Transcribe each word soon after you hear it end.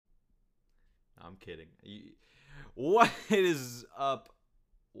I'm kidding. What is up,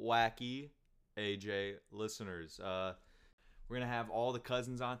 Wacky AJ listeners? We're gonna have all the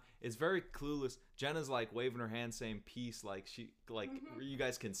cousins on. It's very clueless. Jenna's like waving her hand saying peace, like you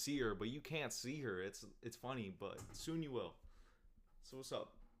guys can see her, but you can't see her. It's funny, but soon you will. So what's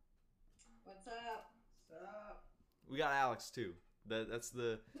up? What's up? What's up? We got Alex too.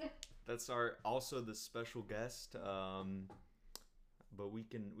 That's our also the special guest. But we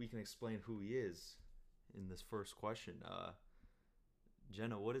can explain who he is in this first question.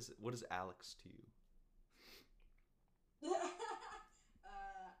 Jenna, what is Alex to you? My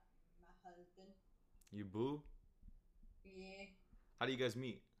husband. You boo? Yeah. How do you guys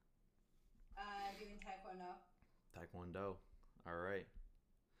meet? Doing Taekwondo. Taekwondo. All right.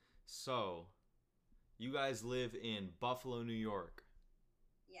 So, you guys live in Buffalo, New York.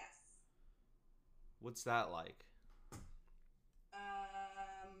 Yes. What's that like?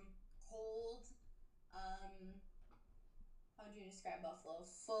 Cold. How would you describe Buffalo?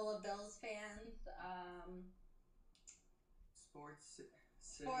 Full of Bills fans. Sports city.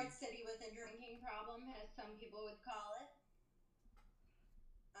 Sports city with a drinking problem, as some people would call it.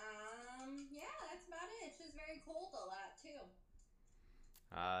 Yeah, that's about it. It's just very cold a lot too.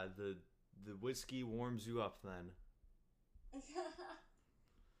 The whiskey warms you up then.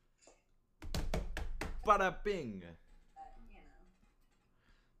 Bada bing.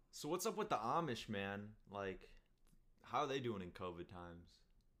 So what's up with the Amish, man? Like, how are they doing in COVID times?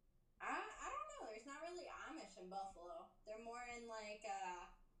 I don't know. There's not really Amish in Buffalo. They're more in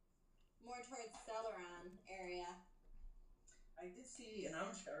more towards Celeron area. I did see an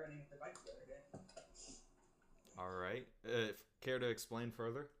Amish guy running the bike the other day. All right. Care to explain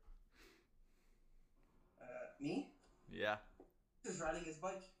further? Me? Yeah. Just riding his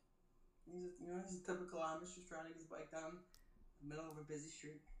bike. He's a typical Amish, just riding his bike down the middle of a busy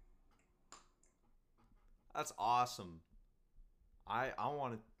street. That's awesome. I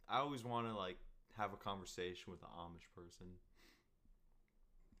always want to like have a conversation with an Amish person.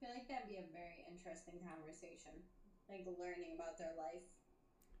 I feel like that'd be a very interesting conversation. Like learning about their life.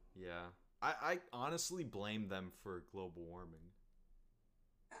 Yeah. I honestly blame them for global warming.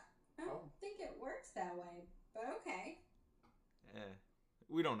 I don't think it works that way, but okay.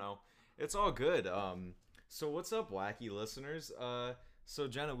 We don't know. It's all good. So what's up, wacky listeners? So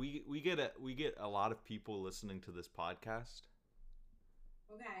Jenna, we get a lot of people listening to this podcast.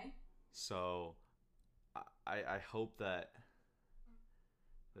 Okay. So I hope that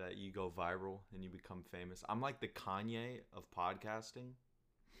you go viral and you become famous. I'm like the Kanye of podcasting.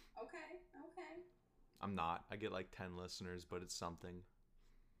 Okay. I'm not. I get like 10 listeners, but it's something.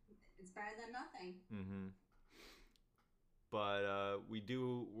 It's better than nothing. Mm-hmm. But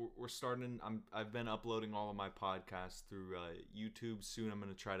we're starting. I've been uploading all of my podcasts through YouTube. Soon I'm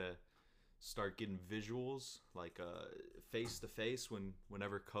gonna try to start getting visuals, like face to face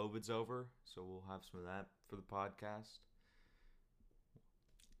whenever COVID's over. So we'll have some of that for the podcast.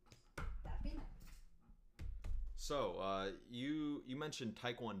 That'd be nice. So you mentioned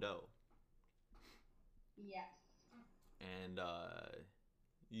Taekwondo. Yes. And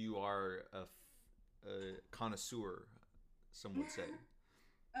you are a connoisseur, some would say.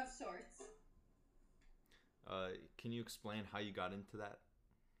 Of sorts. Can you explain how you got into that?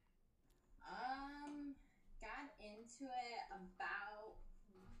 Got into it about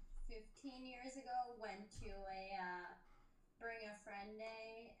 15 years ago. Went to a Bring a Friend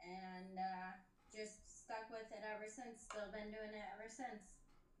Day and just stuck with it ever since. Still been doing it ever since.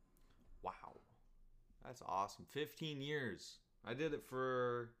 Wow. That's awesome. 15 years. I did it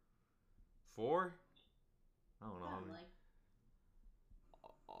for 4? I don't know. Probably.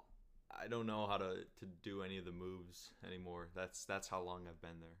 I don't know how to do any of the moves anymore. That's how long I've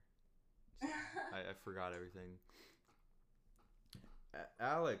been there. So I forgot everything.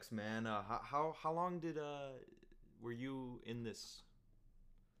 Alex, man, how long were you in this?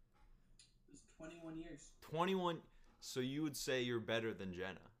 It was 21 years. 21. So you would say you're better than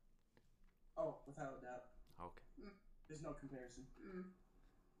Jenna? Oh, without a doubt. Okay. There's no comparison.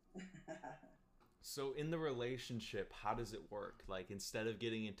 So in the relationship, how does it work? Like, instead of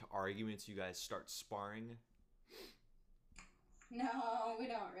getting into arguments, you guys start sparring? No, we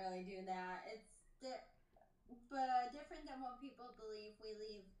don't really do that. It's different than what people believe. We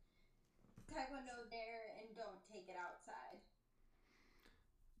leave Taekwondo there and don't take it outside.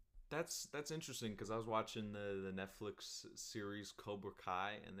 That's interesting, because I was watching the Netflix series Cobra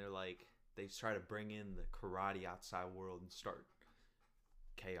Kai, and they try to bring in the karate outside world and start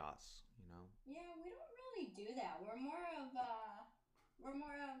chaos, you know? Yeah, we don't really do that. We're more of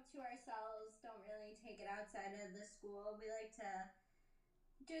to ourselves, don't really take it outside of the school. We like to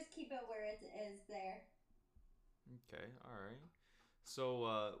Just keep it where it is there. Okay, all right.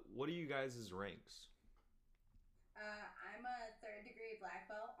 So, what are you guys' ranks? I'm a third degree black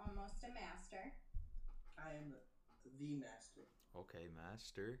belt, almost a master. I am the master. Okay,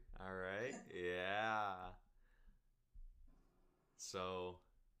 master. All right. Yeah. So,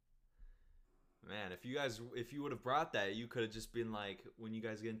 man, if you would have brought that, you could have just been like, when you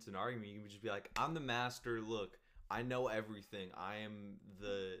guys get into an argument, you would just be like, "I'm the master. Look, I know everything. I am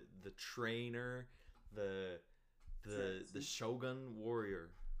the trainer, the the Jackson. shogun warrior."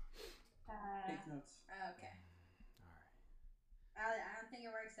 Take notes. Okay. All right. I don't think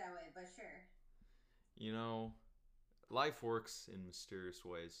it works that way, but sure. You know, life works in mysterious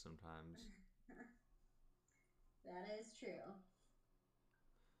ways sometimes. That is true.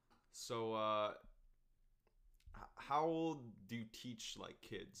 So, how old do you teach like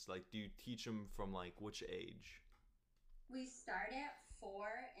kids? Like, do you teach them from like which age? We start at 4,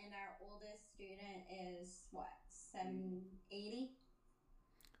 and our oldest student is what, 780?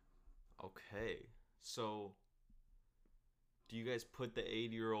 Okay. So, do you guys put the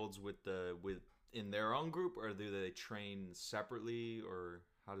 80-year-olds with in their own group, or do they train separately, or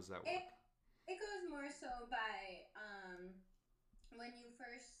how does that It work? it goes more so by when you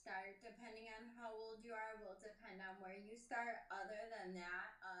first start, depending on how old you are, will depend on where you start. Other than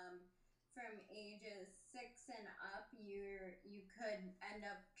that, from ages 6 and up, you could end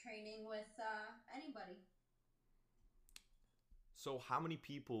up training with anybody. So, how many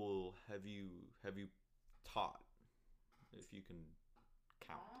people have you taught, if you can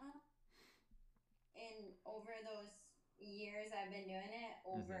count? Uh, and over those years I've been doing it,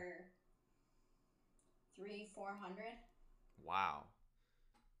 Mm-hmm. over 400. Wow.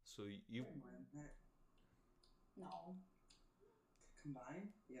 So you Way more than that. No, Combined,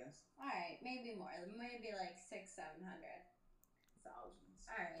 yes. all right, maybe more, maybe like 600, 700. Thousands.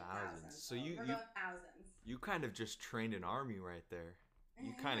 All right, thousands. thousands. So So we're going thousands. you kind of just trained an army right there.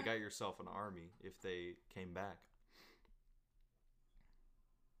 You kind of got yourself an army if they came back.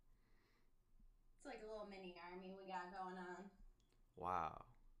 It's like a little mini army we got going on. Wow.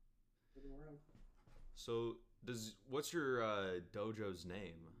 For the world. So does what's your dojo's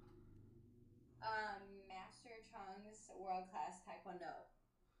name? Master Chung's World Class Taekwondo.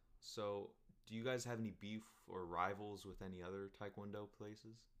 So do you guys have any beef or rivals with any other Taekwondo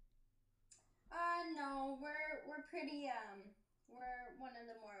places? No, we're pretty we're one of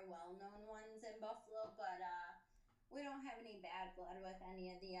the more well-known ones in Buffalo, but we don't have any bad blood with any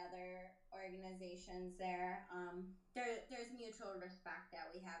of the other organizations there. There's mutual respect that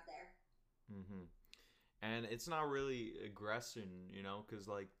we have there. Mm-hmm. And it's not really aggression, you know, because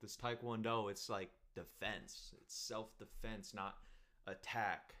like this Taekwondo, it's like defense. It's self-defense, not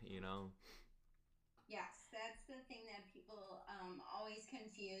attack, you know. Yes, that's the thing that people always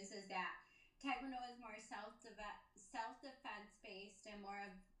confuse is that Taekwondo is more self defense based and more of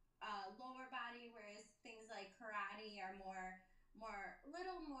lower body, whereas things like karate are more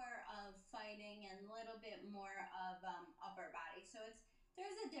little more of fighting and a little bit more of upper body. So it's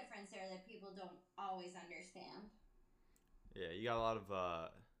there's a difference there that people don't always understand. Yeah, you got a lot of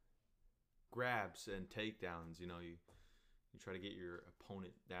grabs and takedowns. You know, you try to get your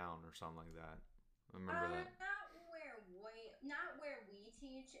opponent down or something like that. I remember that. Not where we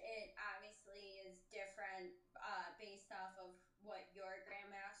teach. It obviously is different based off of what your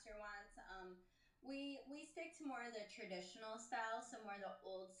grandmaster wants. We stick to more of the traditional style, so more the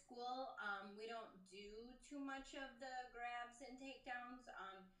old school. We don't do too much of the grabs and takedowns.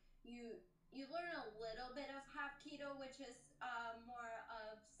 You you learn a little bit of hapkido, which is more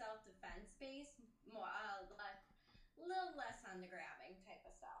of self defense based, more little less on the grabbing type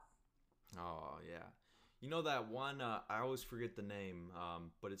of stuff. Oh yeah, you know that one. I always forget the name,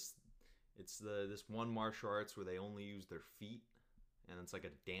 but it's the this one martial arts where they only use their feet, and it's like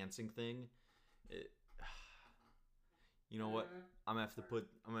a dancing thing. It, you know what? Mm. I'm gonna have to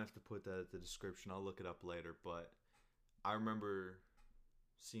put that at the description. I'll look it up later. But I remember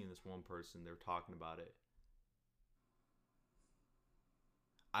seeing this one person. They were talking about it.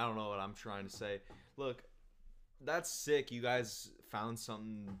 I don't know what I'm trying to say. Look, that's sick. You guys found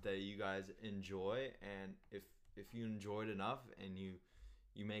something that you guys enjoy, and if you enjoyed enough and you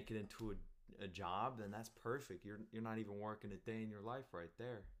make it into a job, then that's perfect. You're not even working a day in your life right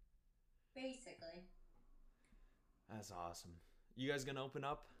there. Basically. That's awesome. You guys gonna open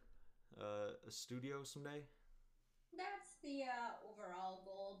up a studio someday? That's the overall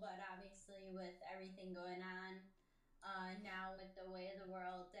goal, but obviously with everything going on now with the way of the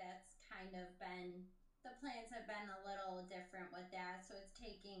world, that's kind of been the plans have been a little different with that, so it's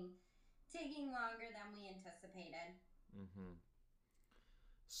taking longer than we anticipated. Mm-hmm.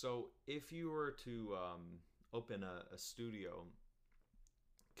 So if you were to open a studio,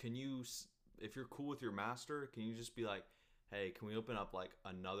 can you, if you're cool with your master, can you just be like, hey, can we open up like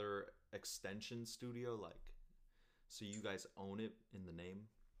another extension studio, like so you guys own it in the name?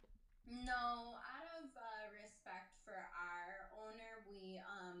 No, out of respect for our owner, we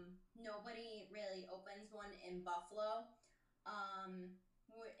nobody really opens one in Buffalo.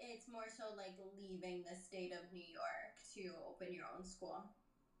 It's more so like leaving the state of New York to open your own school.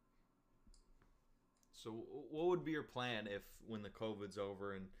 So what would be your plan if when the COVID's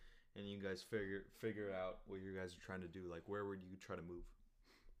over and you guys figure out what you guys are trying to do? Like where would you try to move?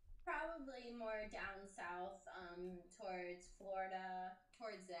 Probably more down south, towards Florida,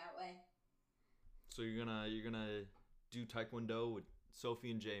 towards that way. So you're gonna do Taekwondo with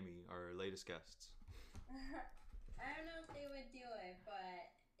Sophie and Jamie, our latest guests. I don't know if they would do it, but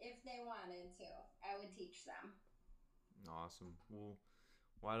if they wanted to, I would teach them. Awesome. Well,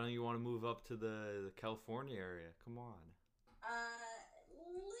 why don't you want to move up to the California area? Come on.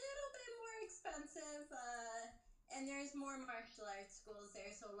 Little bit more expensive, and there's more martial arts schools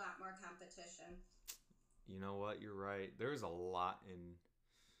there, so a lot more competition. You know what? You're right. There's a lot in.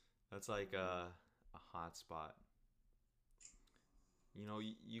 That's like a hot spot. You know,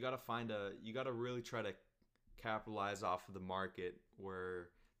 you gotta find a. You gotta really try to capitalize off of the market where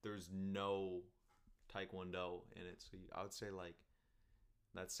there's no Taekwondo in it. So I would say like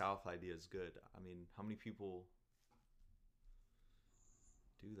that South idea is good. I mean, how many people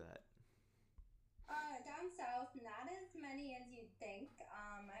do that? Down south, not as many as you'd think.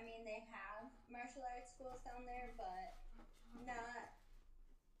 I mean, they have martial arts schools down there, but not,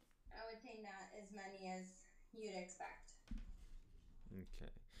 I would say not as many as you'd expect.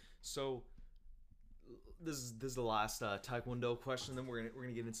 Okay, so this is the last Taekwondo question. Then we're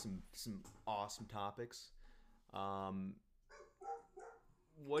gonna get into some awesome topics. Um,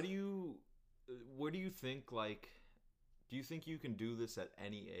 what do you what do you think? Like, do you think you can do this at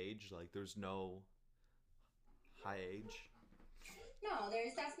any age? Like, there's no high age. No,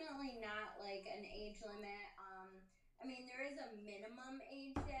 there's definitely not like an age limit. I mean, there is a minimum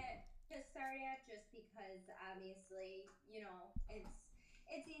age that to start at, just because obviously,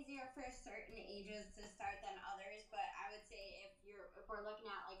 it's easier for certain ages to start than others. But I would say if we're looking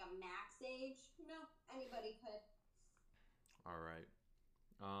at like a max age, no, anybody could. All right.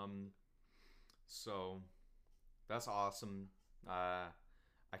 Um, so that's awesome. I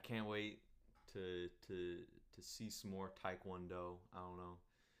can't wait to see some more Taekwondo. I don't know.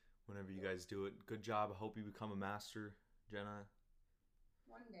 Whenever you guys do it, good job. I hope you become a master, Jenna.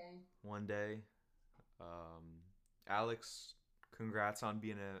 One day. One day. Alex, congrats on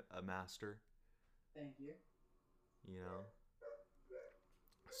being a master. Thank you. You know.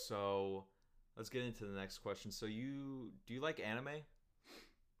 So let's get into the next question. So do you like anime?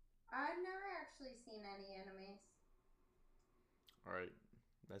 I've never actually seen any animes. All right,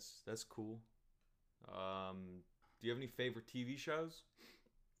 that's cool. Do you have any favorite TV shows?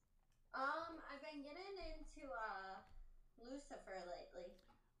 I've been getting into Lucifer lately.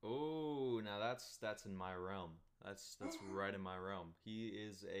 Oh, now that's in my realm. That's right in my realm. He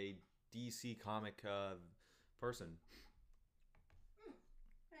is a DC comic person.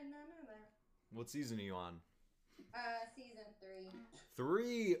 I did not know that. What season are you on? Season 3.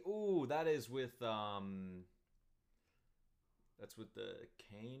 3. Ooh, that is with that's with the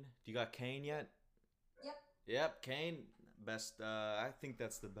Kane. Do you got Kane yet? Yep. Yep, Kane. Best. I think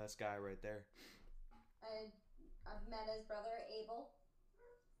that's the best guy right there. I've met his brother Abel.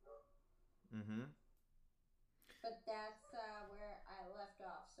 Mm-hmm. But that's where I left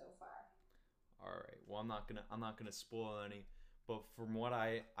off so far. All right. Well, I'm not gonna spoil any, but from what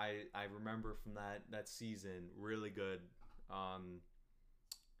I remember from that season, really good.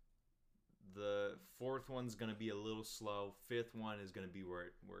 The fourth one's gonna be a little slow. Fifth one is gonna be where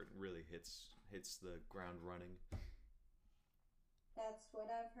it really hits the ground running. That's what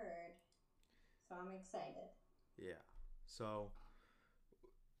I've heard. So I'm excited. Yeah. So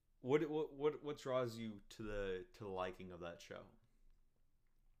what draws you to the liking of that show?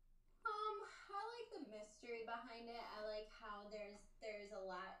 I like the mystery behind it. I like how there's a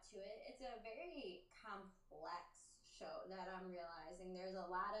lot to it. It's a very complex show that I'm realizing. There's a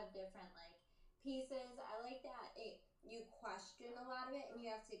lot of different like pieces. I like that you question a lot of it and you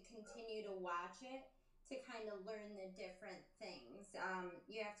have to continue to watch it to kind of learn the different things.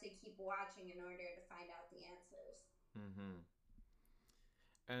 You have to keep watching in order to find out the answers. Mm-hmm.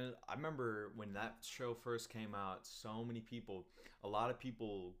 And I remember when that show first came out, a lot of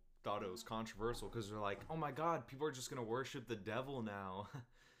people thought it was controversial because they're like, "Oh my God, people are just gonna worship the devil now,"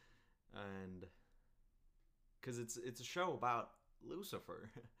 and because it's a show about Lucifer.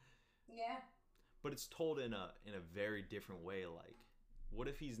 Yeah. But it's told in a very different way. Like, what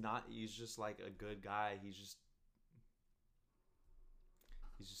if he's not? He's just like a good guy. He's just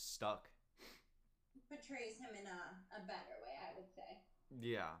stuck. Portrays him in a better way, I would say.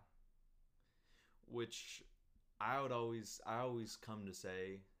 Yeah. Which I always come to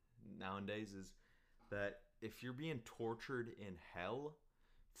say nowadays is that if you're being tortured in hell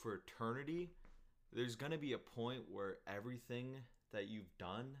for eternity, there's going to be a point where everything that you've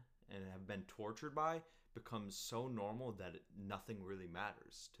done and have been tortured by becomes so normal that nothing really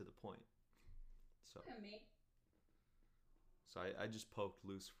matters to the point. So, Yeah, mate. I just poked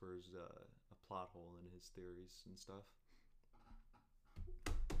Lucifer's a plot hole in his theories and stuff.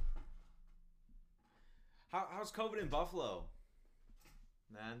 How's COVID in Buffalo,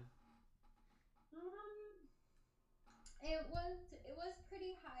 man? It was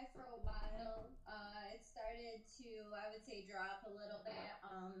pretty high for a while. It started to, I would say, drop a little bit.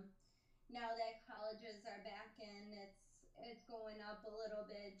 Now that colleges are back in, it's going up a little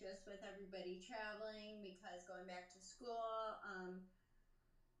bit just with everybody traveling because going back to school.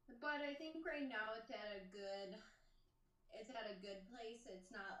 But I think right now it's at a good place.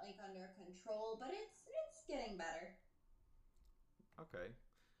 It's not like under control, but it's getting better. Okay,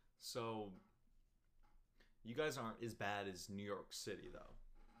 so you guys aren't as bad as New York City, though.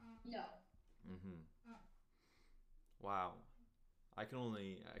 No, Mm-hmm. Wow. I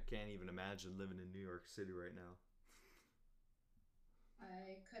can't even imagine living in New York City right now.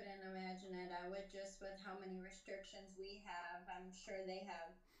 I couldn't imagine it. I would just with how many restrictions we have. I'm sure they have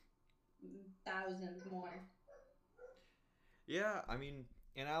thousands more. Yeah, I mean,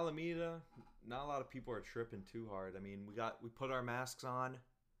 in Alameda, not a lot of people are tripping too hard. I mean, we put our masks on,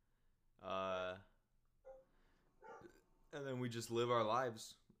 uh, and then we just live our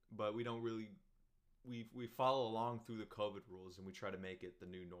lives, but we don't really we follow along through the COVID rules and we try to make it the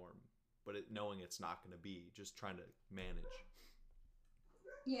new norm, but knowing it's not going to be, just trying to manage.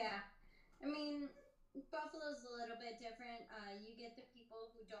 Yeah, I mean, Buffalo's a little bit different. You get the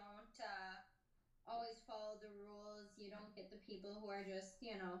people who don't always follow the rules. You don't get the people who are just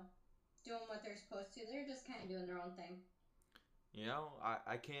doing what they're supposed to. They're just kind of doing their own thing. You know,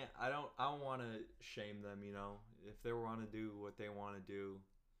 I can't I don't want to shame them. You know, if they want to do what they want to do,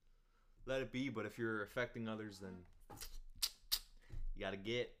 let it be. But if you're affecting others, then you got to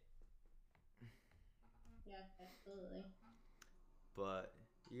get. Yeah, absolutely. But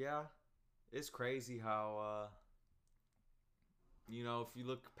yeah, it's crazy how if you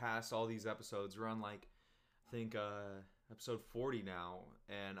look past all these episodes, we're on like I think episode 40 now,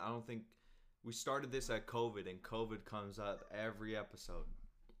 and I don't think we started this at COVID, and COVID comes up every episode.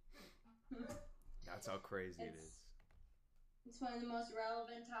 That's how crazy it is. It's one of the most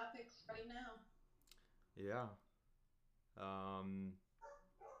relevant topics right now. Yeah.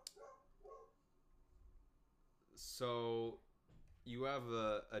 So you have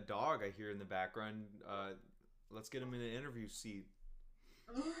a dog I hear in the background. Let's get him in an interview seat.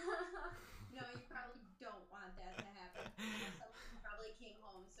 No, you probably don't want that to happen. Someone probably came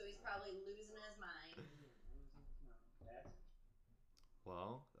home, so he's probably losing his mind.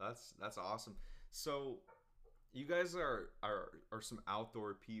 Well, that's awesome. So you guys are some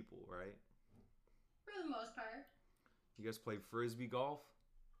outdoor people, right? For the most part. You guys play frisbee golf?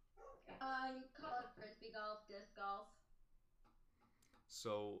 You call it frisbee golf, disc golf.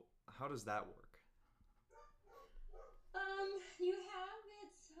 So how does that work?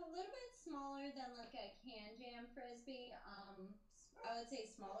 It's a little bit smaller than like a can jam frisbee. I would say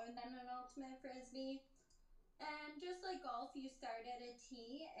smaller than an ultimate frisbee. And just like golf, you start at a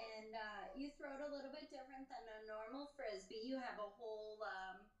tee and you throw it a little bit different than a normal frisbee. You have a whole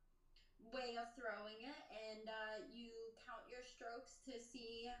way of throwing it, and you count your strokes to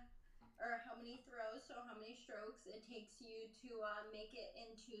see or how many throws, so how many strokes it takes you to make it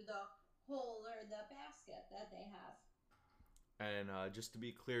into the hole or the basket that they have. And just to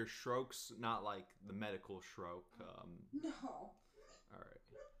be clear, strokes, not like the medical stroke. No. All right.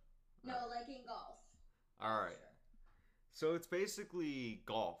 No, like in golf. All right. Sure. So it's basically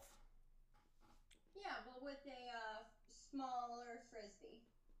golf. Yeah, but with a smaller frisbee.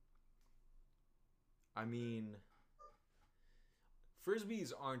 I mean,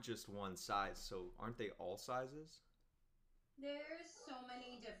 frisbees aren't just one size, so aren't they all sizes? There's so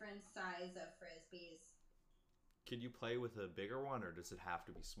many different size of frisbees. Can you play with a bigger one, or does it have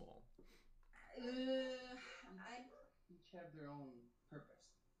to be small? Each have their own purpose.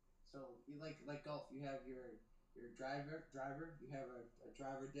 So you like golf, you have your driver. You have a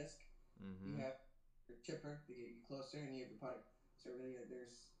driver disc. Mm-hmm. You have your chipper to get you closer, and you have your putter. So really,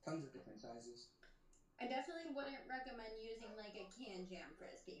 there's tons of different sizes. I definitely wouldn't recommend using like a can jam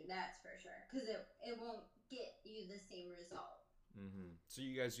frisbee. That's for sure, because it won't get you the same result. So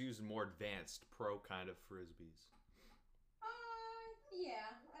you guys use more advanced pro kind of frisbees.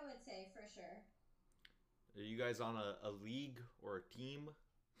 Yeah, I would say for sure. Are you guys on a league or a team?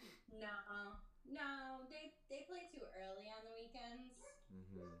 No, no, they play too early on the weekends.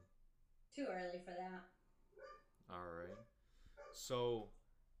 Mm-hmm. Too early for that. All right. So,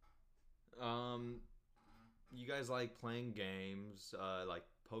 um, you guys like playing games, like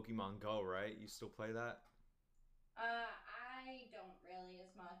Pokemon Go, right? You still play that? I don't really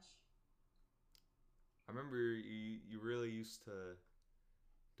as much. I remember you really used to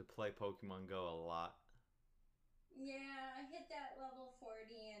play Pokemon Go a lot. Yeah, I hit that level 40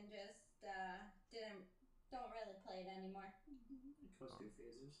 and just didn't don't really play it anymore. It goes through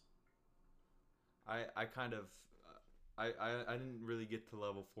phases. I kind of I didn't really get to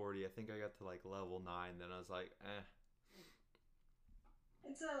level 40. I think I got to like level 9. Then I was like, eh.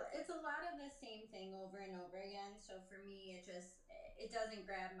 It's a lot of the same thing over and over again. So for me, it doesn't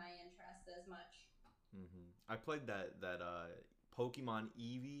grab my interest as much. I played that Pokemon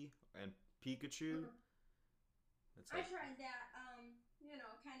Eevee and Pikachu. Mm. It's I like tried that.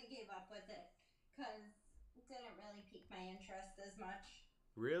 Kind of gave up with it because it didn't really pique my interest as much.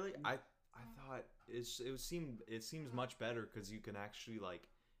 really I thought it seems much better because you can actually like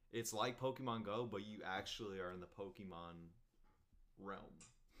it's like Pokemon Go, but you actually are in the Pokemon realm.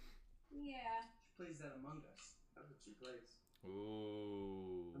 Yeah. She plays that Among Us. That's what she plays.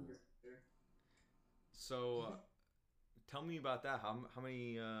 Ooh. Among Us. There. So tell me about that. How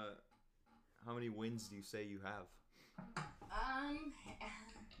many wins do you say you have? Um,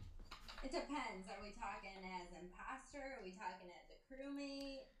 it depends. Are we talking as imposter? Are we talking as a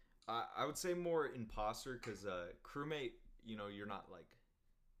crewmate? I would say more imposter because crewmate, you're not like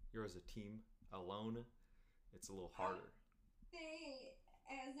you're as a team alone. It's a little I would harder. say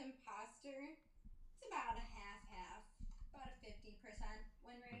as imposter, it's about a half, about a 50%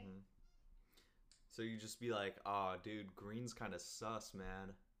 win rate. hmm So you just be like, "Ah, oh, dude, green's kind of sus,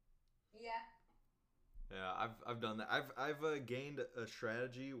 man." Yeah. Yeah, I've done that. I've gained a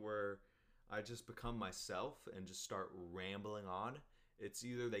strategy where I just become myself and just start rambling on. It's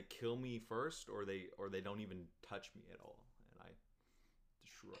either they kill me first or they don't even touch me at all, and I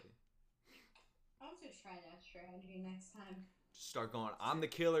destroy. I'll have to try that strategy next time. Just start going. I'm the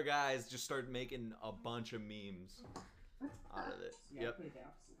killer, guys. Just start making a bunch of memes out of it. Yeah, I Yep. play the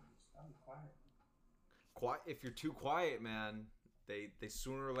opposite. I'm quiet. Quiet. If you're too quiet, man, they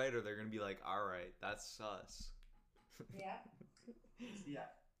sooner or later they're gonna be like, all right, that's sus. Yep. Yeah,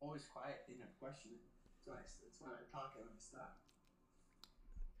 always quiet. They never question it. It's when I talk and I stop.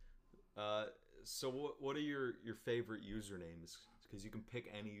 Uh, so what are your favorite usernames? Because you can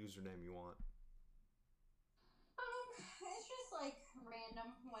pick any username you want. It's just like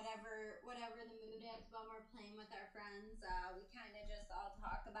random, whatever the mood is when we're playing with our friends. We kind of just all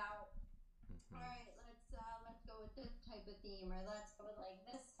talk about. All Mm-hmm. right, let's go with this type of theme, or let's go with like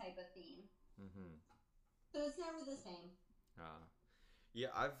this type of theme. Mm-hmm. So it's never the same. Uh, yeah,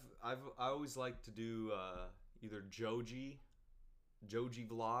 I always like to do either Joji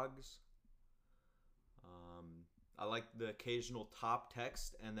vlogs. Um, I like the occasional top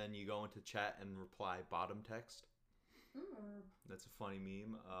text, and then you go into chat and reply bottom text. Mm. That's a funny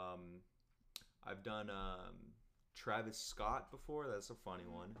meme. I've done Travis Scott before. That's a funny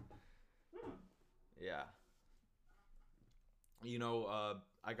one. Mm. Yeah.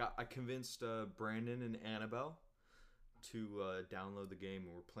 I convinced Brandon and Annabelle to download the game,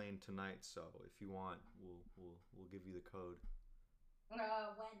 and we're playing tonight. So if you want, we'll give you the code. When?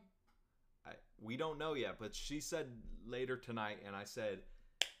 We don't know yet, but she said later tonight, and I said,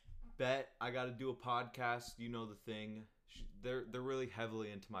 "Bet I got to do a podcast." You know the thing. They're really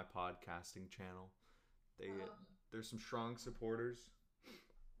heavily into my podcasting channel. There's some strong supporters.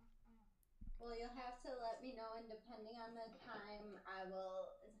 Well, you'll have to let me know, and depending on the time, I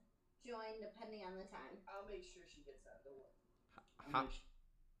will join. Depending on the time. I'll make sure she gets on. Don't worry. How,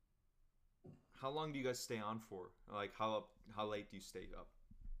 how long do you guys stay on for? Like how late do you stay up?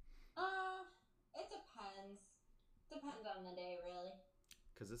 It depends. Depends on the day, really.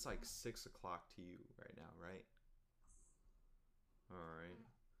 Because it's like 6 o'clock to you right now, right? All right.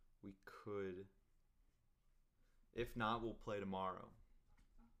 We could. If not, we'll play tomorrow.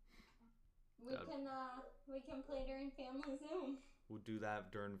 We can play during family Zoom. We'll do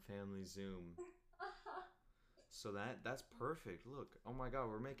that during family Zoom. So that's perfect. Look, oh my God,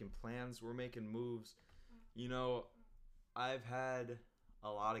 we're making plans. We're making moves. I've had a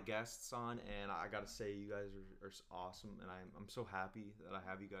lot of guests on, and I gotta say, you guys are awesome, and I'm so happy that I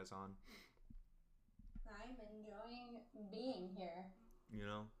have you guys on. I'm enjoying being here. You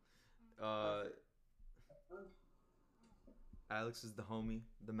know, Perfect. Perfect. Alex is the homie,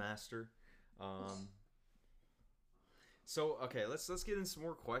 the master. Um, so okay, let's get in some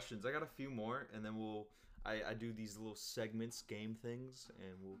more questions. I got a few more, and then I do these little segments, game things,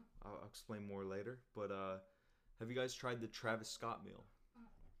 and I'll explain more later. But have you guys tried the Travis Scott meal?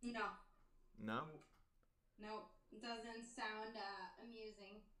 No, No, Nope. nope. Doesn't sound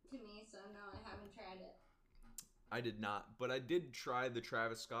amusing to me, so no, I haven't tried it. I did not, but I did try the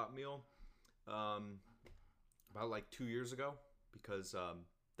Travis Scott meal um, about like 2 years ago because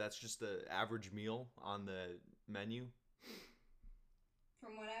that's just the average meal on the menu.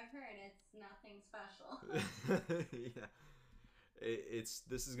 From what I've heard, it's nothing special. Yeah, it's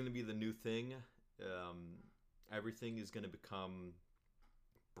this is gonna be the new thing. Um, Everything is gonna become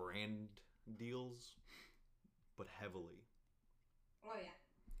brand deals, but heavily. Oh yeah.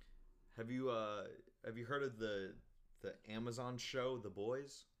 Have you uh have you heard of the Amazon show The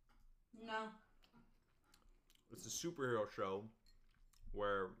Boys? No. It's a superhero show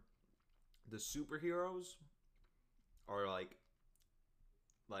where the superheroes are like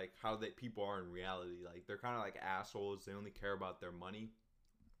how they people are in reality. Like they're kind of like assholes. They only care about their money,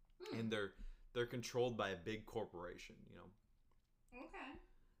 Hmm. and they're controlled by a big corporation. Okay.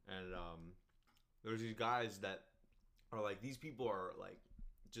 And there's these guys that are like these people are like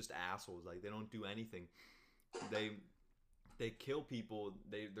just assholes. Like they don't do anything. They they kill people.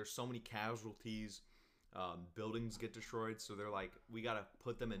 There's so many casualties. Buildings get destroyed, so they're like we gotta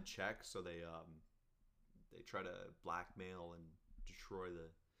put them in check. So they try to blackmail and destroy them.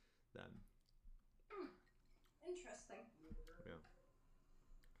 Hmm. Interesting. Yeah.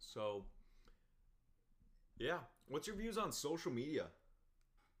 So yeah, what's your views on social media?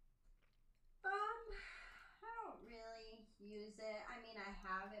 I don't really use it. I mean, I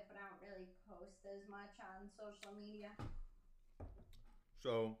have it, but I don't really post as much on social media.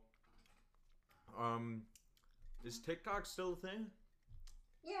 So is TikTok still a thing?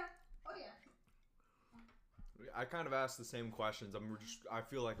 Yeah. Oh yeah. I kind of asked the same questions. I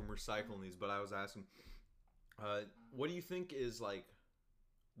feel like I'm recycling these, but I was asking, what do you think is like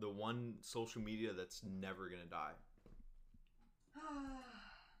the one social media that's never gonna die?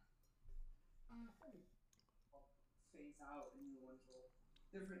 Phase out and new ones will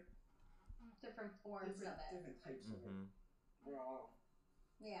different Different forms of it. different types of it. Mm-hmm. Well,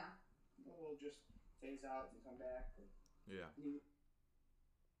 Yeah. we'll just phase out and come back. Yeah. New.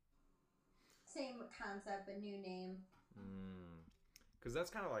 Same concept, but new name. Because that's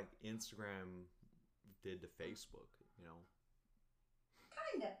kind of like Instagram did to Facebook, you know?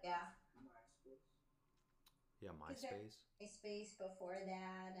 Kind of, yeah. MySpace. Yeah, 'Cause there MySpace. was space before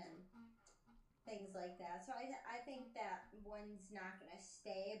that and things like that. So I think that one's not going to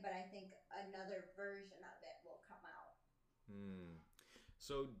stay, but I think another version of it will come out.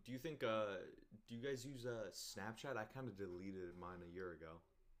 So do you think do you guys use Snapchat? I kind of deleted mine a year ago.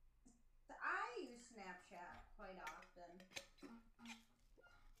 So I use Snapchat quite often.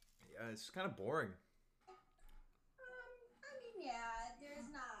 Yeah, it's kind of boring. I mean, yeah, there's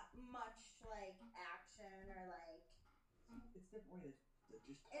not much like action or like It's a different way to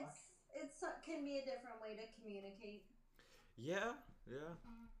just talk. it's can be a different way to communicate. Yeah, yeah,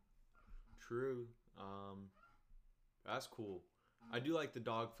 true. That's cool. I do like the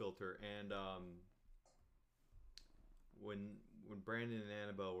dog filter, and when when Brandon and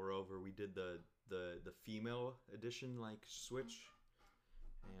Annabelle were over, we did the female edition like switch,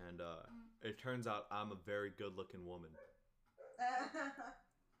 and it turns out I'm a very good looking woman.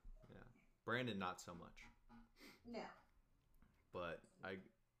 Yeah, Brandon not so much, No. but I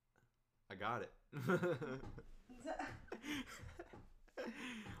got it.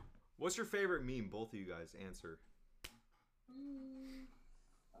 What's your favorite meme? Both of you guys answer. I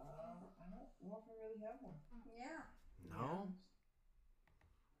don't know if I really have one. Yeah. No.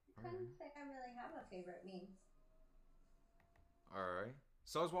 I couldn't say I really have a favorite meme. All right.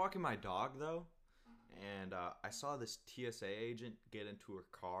 So I was walking my dog though, and I saw this TSA agent get into her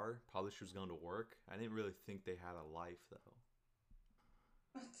car. Probably she was going to work. I didn't really think they had a life though.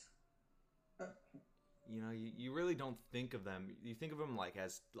 You know, you really don't think of them. You think of them like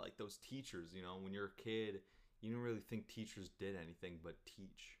as like those teachers. You know, when you're a kid, you don't really think teachers did anything but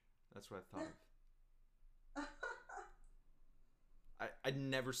teach. That's what I thought of. I'd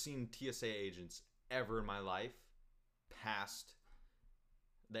never seen TSA agents ever in my life past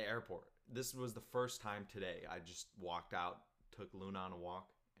the airport. This was the first time today. I just walked out, took Luna on a walk,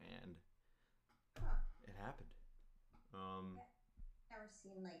 and it happened. Never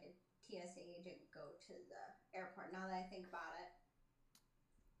seen like a TSA agent go to the airport. Now that I think about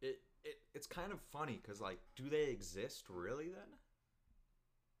it. it's kind of funny because like, do they exist really then?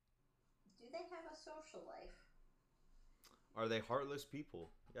 Do they have a social life? Are they heartless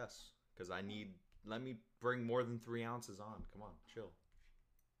people? Yes, because I need. Let me bring more than 3 ounces on. Come on, chill.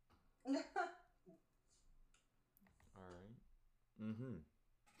 All right. Mm-hmm.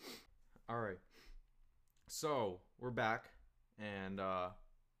 All right. So we're back, and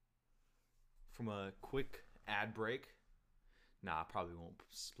from a quick ad break. Nah, I probably won't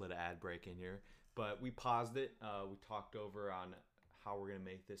split an ad break in here, but we paused it. We talked over on how we're gonna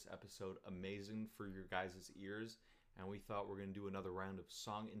make this episode amazing for your guys' ears, and we thought we're gonna do another round of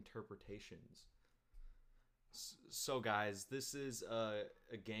song interpretations. So, guys, this is a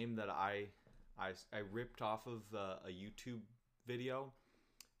game that I ripped off of a YouTube video.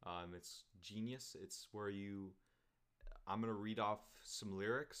 It's genius. It's where I'm gonna read off some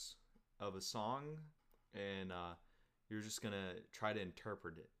lyrics of a song, and you're just gonna try to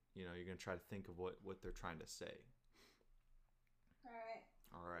interpret it. You know, you're gonna try to think of what they're trying to say. All right.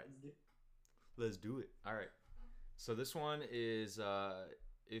 All right, let's do it. All right. So this one is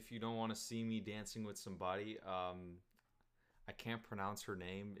if you don't want to see me dancing with somebody. I can't pronounce her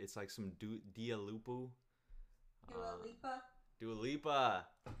name. It's like some Dua Lipa. Dua Lipa. Dua Lipa.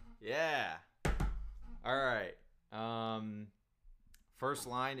 Yeah. All right. First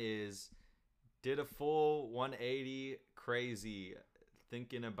line is did a full 180 crazy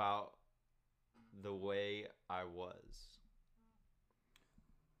thinking about the way I was.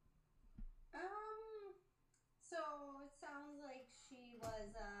 So it sounds like she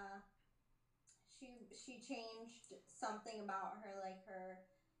was she changed something about her, like her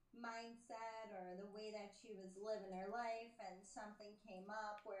mindset or the way that she was living her life, and something came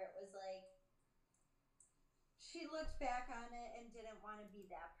up where it was like she looked back on it and didn't want to be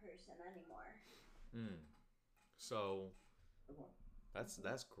that person anymore. So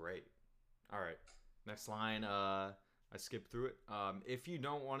that's great. All right. Next line, I skipped through it. If you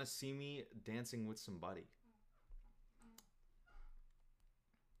don't want to see me dancing with somebody.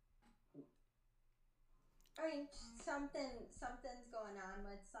 I mean, something's going on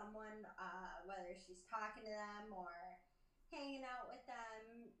with someone, whether she's talking to them or hanging out with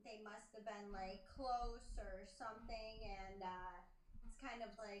them. They must have been like close or something, and it's kind of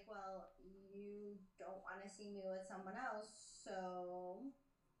like, well, you don't want to see me with someone else, so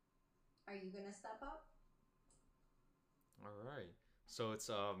are you gonna step up? All right. So it's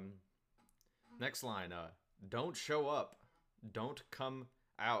next line, don't show up. Don't come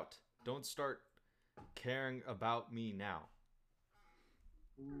out. Don't start caring about me now.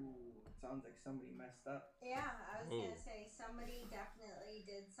 Ooh, it sounds like somebody messed up. Yeah, I was gonna say somebody definitely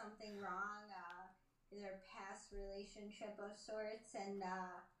did something wrong. Their past relationship of sorts, and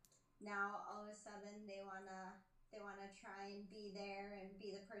now all of a sudden they wanna try and be there and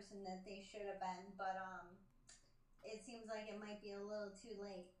be the person that they should have been, but it seems like it might be a little too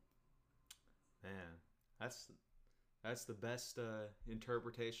late. Man, that's the best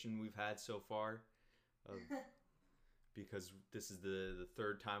interpretation we've had so far, of, because this is the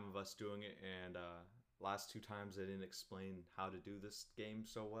third time of us doing it, and last 2 times I didn't explain how to do this game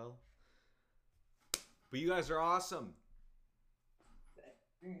so well. But you guys are awesome.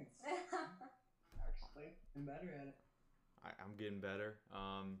 Actually, I'm better at it. I'm getting better.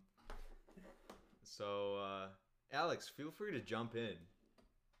 So Alex, feel free to jump in.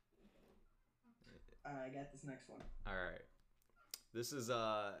 I got this next one. All right. This is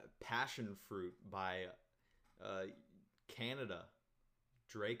Passion Fruit by Canada,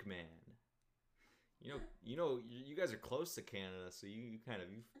 Drake Man. You guys are close to Canada, so you've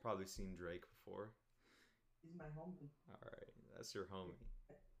probably seen Drake before. He's my homie. All right, that's your homie.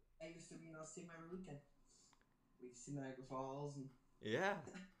 I used to be in Austin every weekend. We see Niagara Falls and yeah.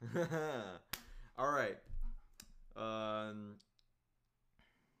 All right.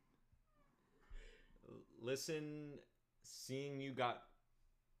 Listen, seeing you got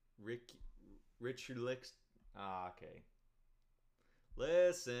Richard Licks. Okay.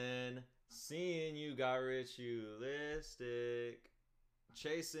 Listen, seeing you got ritualistic.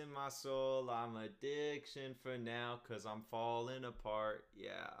 Chasing my soul, I'm addiction for now, cause I'm falling apart.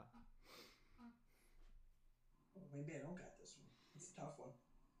 Yeah. well, maybe I don't got this one. It's a tough one.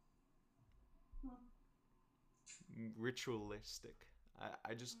 Ritualistic.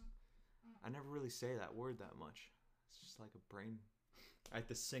 I never really say that word that much. It's just like a brain. I have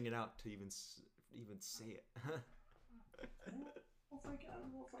to sing it out to even say it. I don't know if I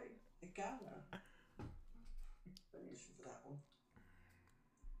got a explanation for that one.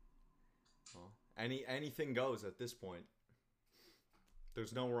 Well, anything goes at this point.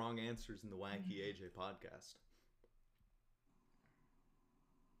 There's no wrong answers in the Wacky AJ podcast.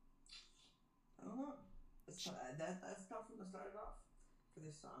 know. That's tough one to start it off for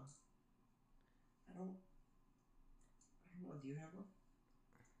this song. I don't. I don't know. Do you have one?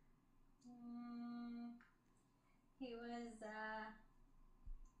 He was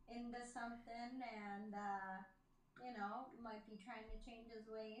into something and might be trying to change his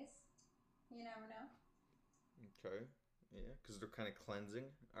ways. You never know. Okay. Yeah, because they're kind of cleansing.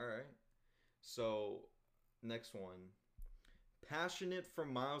 All right. So, next one. Passionate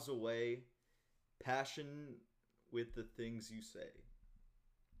from miles away. Passion with the things you say.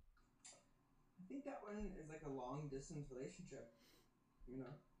 I think that one is like a long distance relationship. You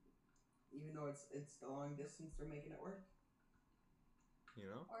know, even though it's the long distance, they're making it work. You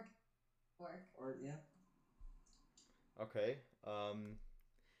know? Or work. Or yeah. Okay.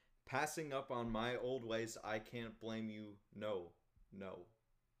 Passing up on my old ways, I can't blame you. No. No.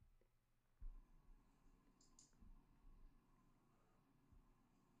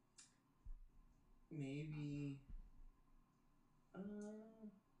 Maybe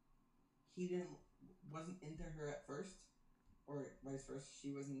he wasn't into her at first, or vice versa.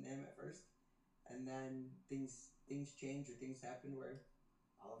 She wasn't him at first, and then things change or things happen where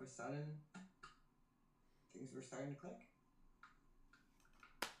all of a sudden things were starting to click.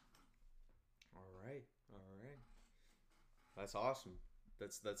 All right. All right. That's awesome.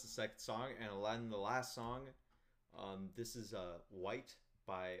 That's the second song, and then the last song. This is "White"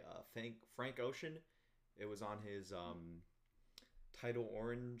 by Frank Ocean. It was on his Title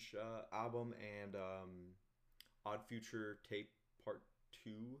Orange album and Odd Future Tape Part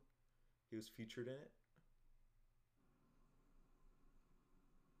 2. He was featured in it.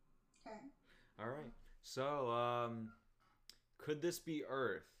 Okay. All right. So, could this be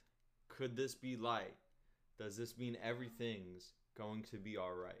Earth? Could this be light? Does this mean everything's going to be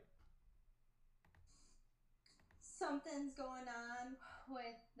all right? Something's going on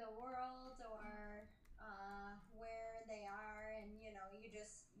with the world or where they are, and you're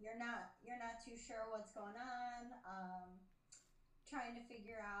not too sure what's going on. Trying to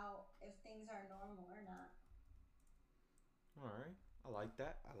figure out if things are normal or not. All right. I like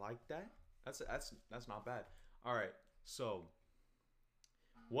that. I like that. That's not bad. All right. So,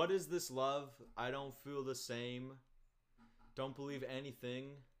 what is this love? I don't feel the same. Don't believe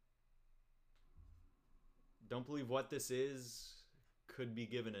anything. Don't believe what this is could be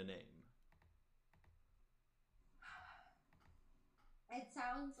given a name. It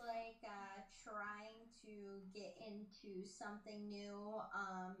sounds like trying to get into something new.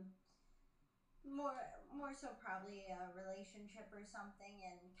 More so probably a relationship or something,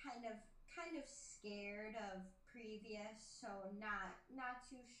 and kind of scared of previous, so not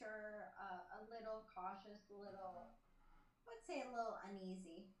too sure, a little cautious, a little, let's say, a little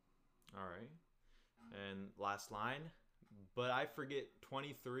uneasy. All right. And last line. But I forget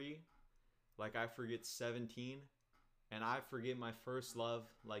 23 like I forget 17. And I forget my first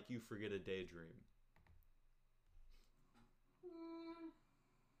love like you forget a daydream.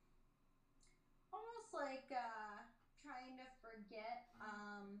 Almost like trying to forget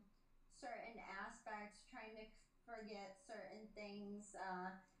certain aspects, trying to forget certain things,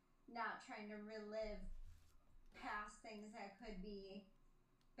 not trying to relive past things that could be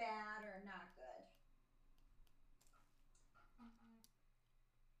bad or not good.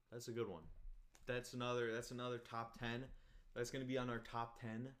 That's a good one. That's another top 10. That's going to be on our top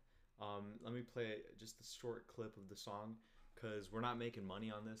 10. Let me play just a short clip of the song because we're not making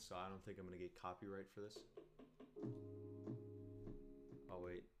money on this, so I don't think I'm going to get copyright for this. Oh,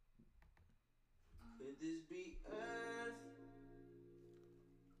 wait. Could this be Earth?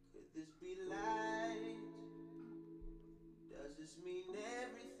 Could this be light? Does this mean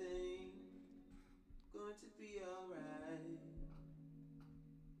everything going to be alright?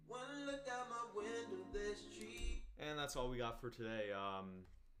 One look out my window, there's trees. And that's all we got for today.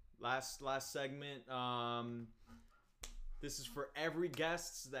 Last segment. This is for every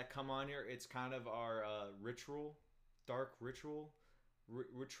guests that come on here. It's kind of our ritual, dark ritual,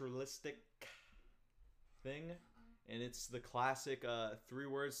 ritualistic thing, and it's the classic 3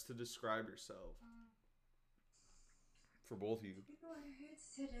 words to describe yourself. For both of you. 3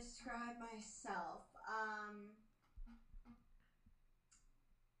 words to describe myself.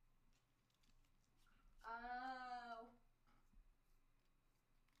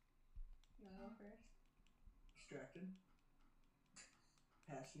 You wanna go first? Distracted.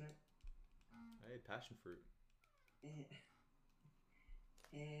 Passionate. Hey, passion fruit. And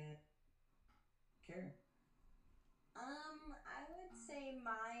care. I would say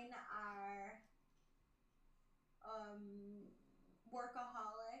mine are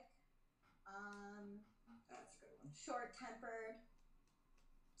workaholic, That's a good one. short-tempered,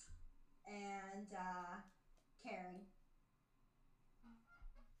 and caring.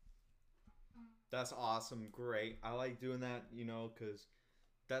 That's awesome. Great. I like doing that, because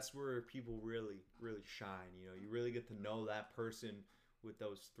that's where people really, really shine. You really get to know that person with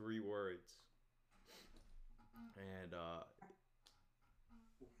those 3 words. And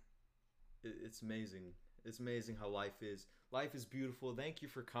it's amazing. It's amazing how life is. Life is beautiful. Thank you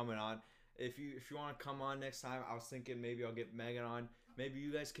for coming on. If you want to come on next time, I was thinking maybe I'll get Megan on. Maybe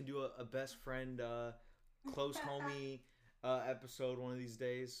you guys can do a best friend, close homie episode one of these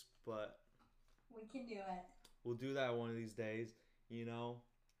days. But We can do it. we'll do that one of these days. You know,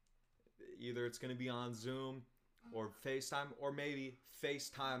 either it's gonna be on Zoom or FaceTime, or maybe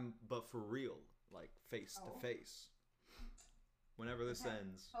FaceTime but for real, like face to face. Whenever this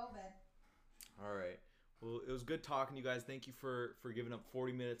ends. COVID. All right. Well, it was good talking to you guys. Thank you for giving up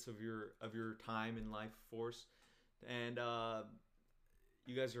 40 minutes of your time in life force, and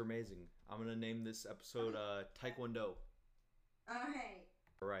you guys are amazing. I'm gonna name this episode Taekwondo. Alright.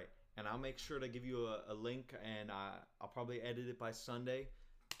 All right, and I'll make sure to give you a link, and I'll probably edit it by Sunday.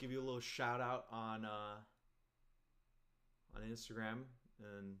 Give you a little shout out on Instagram,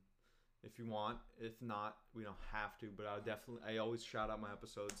 and if you want. If not, we don't have to. But I always shout out my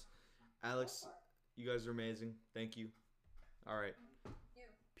episodes. Alex, you guys are amazing. Thank you. All right. You.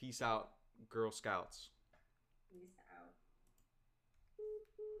 Peace out, Girl Scouts. Peace out.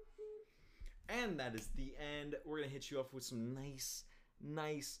 And that is the end. We're going to hit you up with some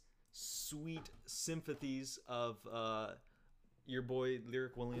nice, sweet sympathies of your boy,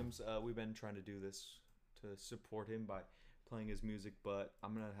 Lyric Williams. We've been trying to do this to support him by playing his music, but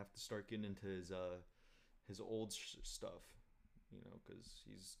I'm going to have to start getting into his old stuff, because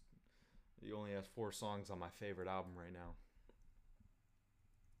he only has 4 songs on my favorite album right now.